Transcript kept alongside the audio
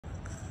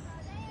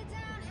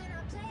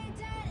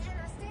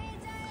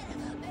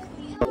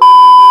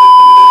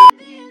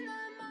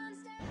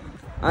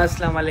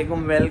अस्सलाम वालेकुम,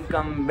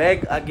 welcome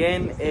back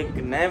again एक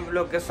नए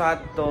व्लॉग के साथ।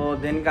 तो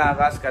दिन का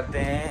आगाज़ करते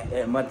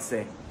हैं अहमद से।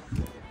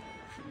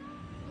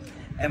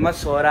 अहमद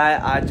सो रहा है।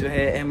 आज जो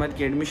है अहमद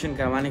की एडमिशन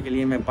करवाने के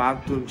लिए मैं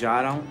PakTurk जा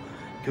रहा हूँ,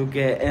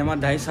 क्योंकि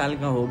अहमद 2.5 साल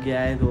का हो गया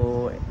है। तो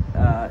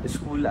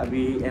स्कूल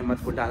अभी अहमद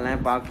को डालना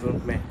है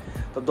PakTurk में।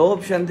 तो 2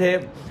 ऑप्शन थे,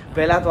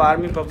 पहला तो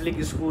आर्मी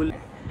पब्लिक स्कूल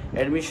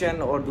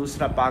एडमिशन और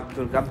दूसरा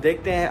PakTurk। अब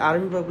देखते हैं,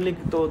 आर्मी पब्लिक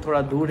तो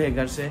थोड़ा दूर है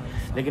घर से,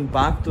 लेकिन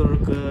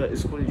PakTurk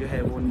स्कूल जो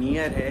है वो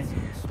नियर है।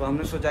 तो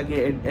हमने सोचा कि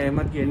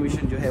अहमद की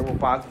एडमिशन जो है वो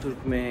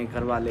PakTurk में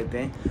करवा लेते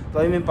हैं। तो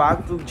अभी मैं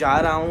PakTurk जा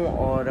रहा हूँ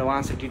और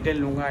वहाँ से डिटेल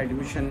लूँगा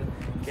एडमिशन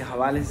के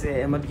हवाले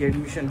से, अहमद की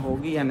एडमिशन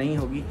होगी या नहीं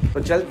होगी। तो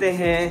चलते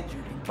हैं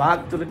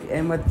PakTurk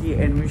अहमद की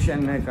एडमिशन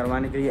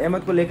करवाने के लिए।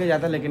 अहमद को लेकर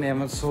जाता, लेकिन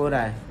अहमद सो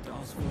रहा है,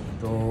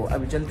 तो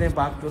अभी चलते हैं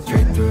PakTurk।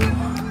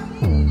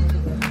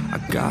 I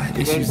got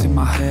issues in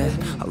my head.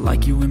 I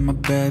like you in my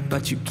bed,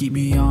 but you keep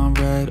me on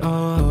red.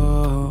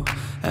 Oh,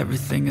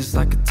 everything is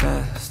like a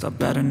test. I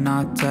better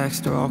not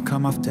text or I'll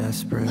come off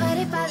desperate. But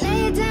if I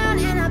lay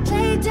down and I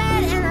play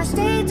dead and I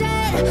stay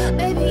dead,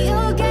 baby,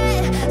 you'll get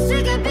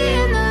sick of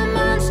being the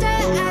monster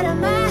out of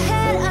my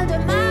head, under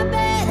my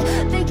bed,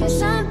 thinking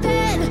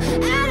something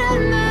out of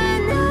my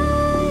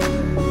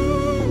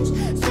nightmares,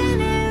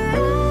 standing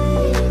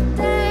right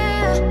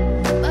there.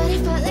 But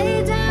if I lay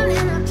down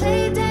and I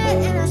play dead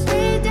and I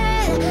stay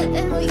dead,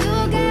 then will you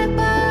get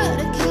bored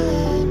of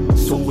killing?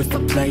 So if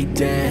I play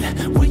dead,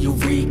 will you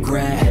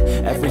regret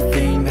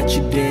everything that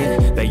you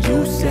did, that you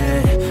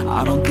said?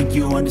 I don't think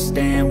you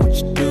understand what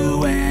you're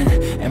doing,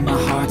 and my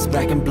heart's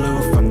black and blue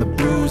from the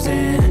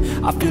bruising.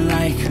 I feel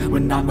like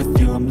when I'm with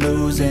you I'm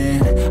losing.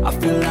 I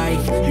feel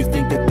like you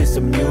think that this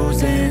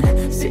amusing,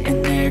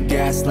 sitting there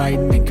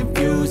gaslighting and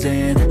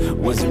confusing.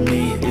 Was it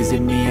me? Is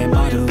it me? Am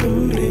I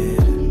deluded?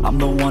 I'm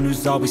the one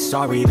who's always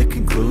sorry, the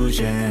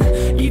conclusion,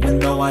 even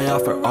though I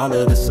offer all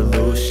of the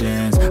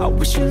solutions. I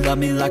wish you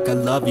loved me like I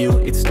love you,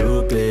 it's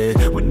stupid.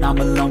 When I'm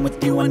alone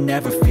with you I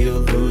never feel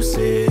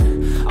lucid.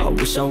 I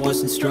wish I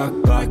wasn't struck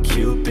by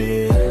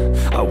Cupid.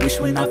 I wish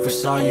when I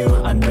first saw you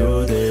I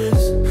knew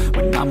this.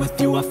 When I'm with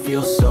you I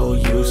feel so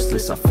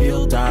useless, I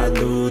feel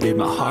diluted,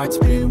 my heart's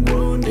been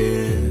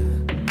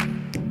wounded.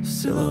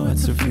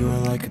 Silhouettes of you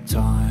are like a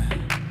taunt,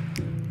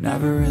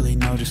 never really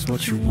know just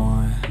what you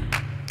want.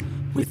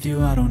 With you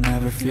I don't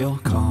ever feel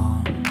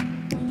calm,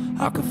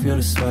 I can feel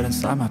the sweat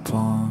inside my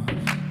palms.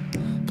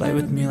 Play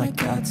with me like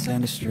cats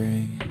and a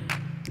string,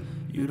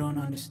 you don't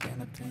understand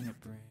the pain it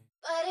brings.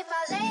 But if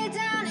I lay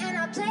down and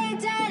I play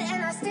dead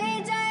and I stay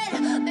dead,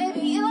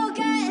 baby, you'll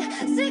get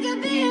sick of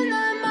being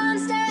the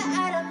monster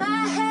out of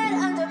my head,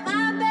 under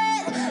my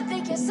bed,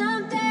 thinking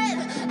something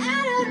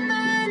out of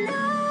my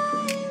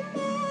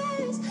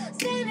nightmares,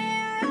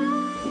 standing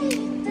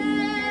right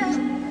there.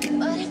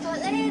 But if I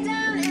lay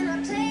down and I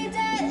play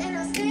dead and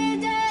I stay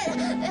dead,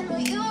 then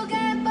will you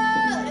get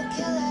bored of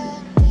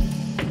killing me?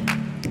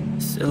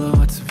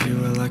 Silhouettes of you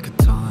are like a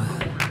taunt,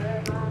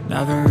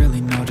 never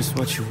really know just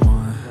what you want.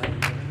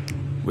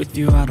 With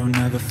you I don't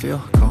ever feel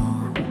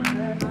calm,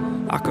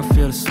 I can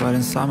feel the sweat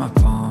inside my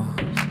palms.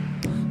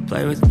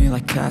 Play with me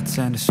like cats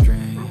and a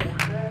string,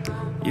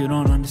 you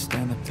don't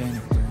understand the pain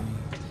it brings.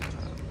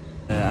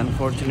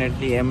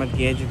 Unfortunately Ahmad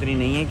की as इतनी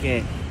नहीं है कि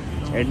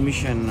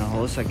admission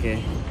हो सके।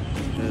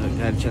 तो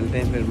घर चलते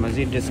हैं, फिर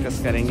मज़ीद डिस्कस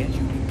करेंगे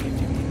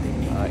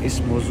इस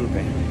मौजू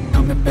पे।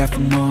 Coming back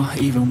from war,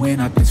 even when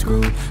I've been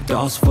screwed.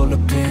 Dolls full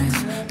of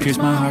pins,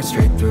 pierce my heart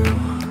straight through.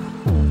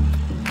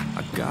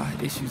 I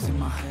got issues in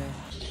my head.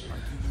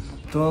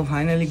 तो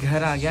फाइनली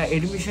घर आ गया।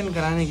 एडमिशन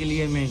कराने के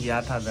लिए मैं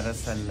गया था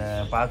दरअसल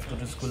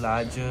PakTurk स्कूल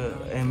आज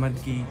अहमद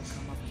की।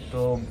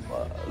 तो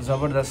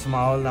ज़बरदस्त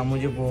माहौल था,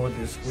 मुझे बहुत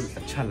स्कूल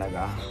अच्छा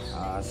लगा,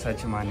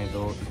 सच माने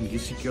तो। उनकी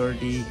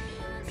सिक्योरिटी,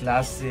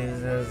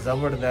 क्लासेस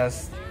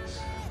ज़बरदस्त।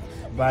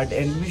 बट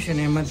एडमिशन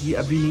अहमद की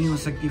अभी नहीं हो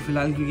सकती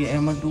फ़िलहाल, क्योंकि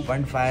अहमद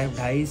 2.5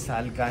 2.5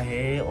 साल का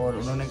है और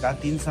उन्होंने कहा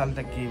 3 साल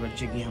तक के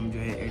बच्चे की हम जो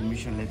है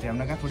एडमिशन लेते हैं।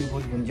 हमने कहा थोड़ी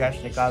बहुत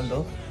गुंजाइश निकाल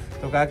दो।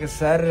 तो कहा कि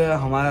सर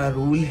हमारा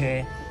रूल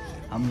है,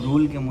 हम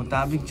रूल के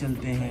मुताबिक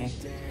चलते हैं।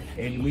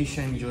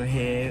 एडमिशन जो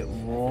है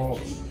वो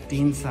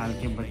 3 साल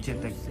के बच्चे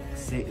तक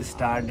से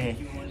स्टार्ट है।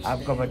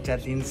 आपका बच्चा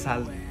 3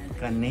 साल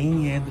का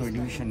नहीं है तो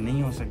एडमिशन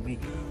नहीं हो सकती।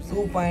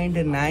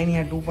 2.9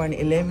 या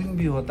 2.11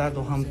 भी होता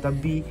तो हम तब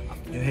भी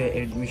जो है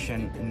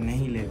एडमिशन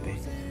नहीं लेते।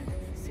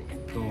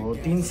 तो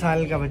 3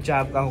 साल का बच्चा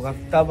आपका होगा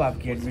तब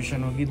आपकी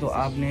एडमिशन होगी। तो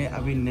आपने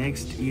अभी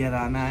नेक्स्ट ईयर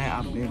आना है,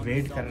 आपने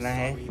वेट करना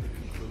है।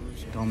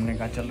 तो हमने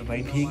कहा चलो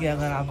भाई ठीक है,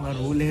 अगर आपका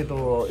रूल है।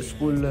 तो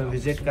स्कूल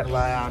विज़िट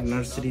करवाया,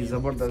 नर्सरी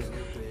ज़बरदस्त,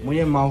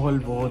 मुझे माहौल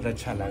बहुत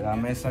अच्छा लगा।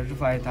 मैं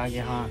सर्टिफाइड था कि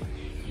हाँ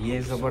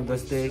ये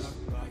ज़बरदस्त है।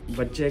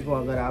 बच्चे को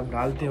अगर आप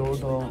डालते हो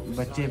तो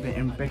बच्चे पे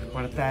इम्पेक्ट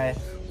पड़ता है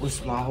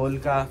उस माहौल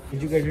का।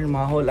 एजुकेटेड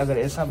माहौल अगर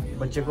ऐसा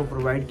बच्चे को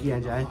प्रोवाइड किया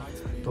जाए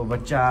तो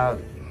बच्चा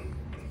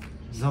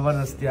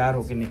ज़बरदस्त तैयार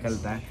होकर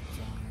निकलता है।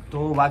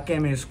 तो वाकई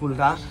में स्कूल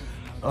था।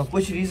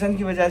 कुछ रीज़न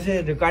की वजह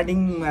से रिकॉर्डिंग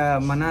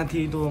मना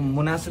थी, तो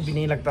मुनासिब भी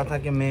नहीं लगता था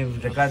कि मैं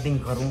रिकॉर्डिंग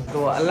करूं।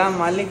 तो अल्लाह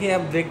मालिक है,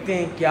 अब देखते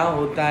हैं क्या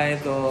होता है।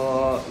 तो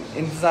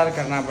इंतज़ार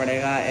करना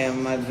पड़ेगा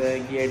अहमद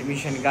की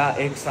एडमिशन का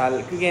 1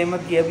 साल, क्योंकि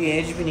अहमद की अभी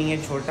एज भी नहीं है,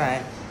 छोटा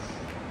है,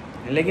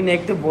 लेकिन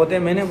एक्टिव बहुत है।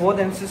 मैंने बहुत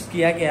इंसिस्ट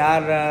किया कि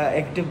यार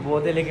एक्टिव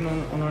बहुत है, लेकिन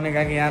उन्होंने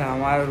कहा कि यार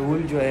हमारा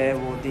रूल जो है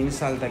वो 3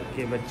 साल तक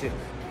के बच्चे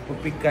को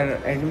पिक कर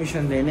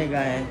एडमिशन देने का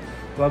है।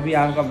 तो अभी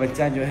आपका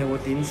बच्चा जो है वो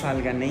 3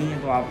 साल का नहीं है,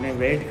 तो आपने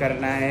वेट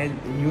करना है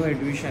न्यू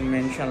एडमिशन में।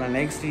 इंशाल्लाह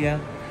नेक्स्ट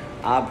ईयर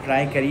आप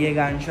ट्राई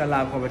करिएगा, इंशाल्लाह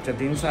आपका बच्चा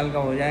 3 साल का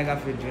हो जाएगा,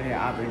 फिर जो है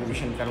आप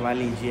एडमिशन करवा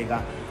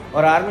लीजिएगा।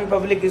 और आर्मी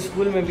पब्लिक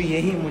स्कूल में भी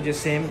यही मुझे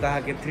सेम कहा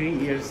कि 3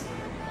 इयर्स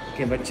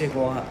के बच्चे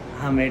को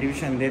हम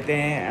एडमिशन देते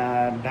हैं,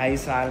 2.5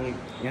 साल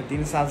या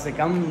 3 साल से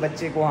कम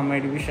बच्चे को हम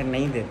एडमिशन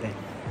नहीं देते।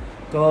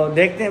 तो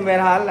देखते हैं,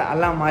 बहरहाल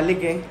अल्लाह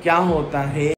मालिक है क्या होता है।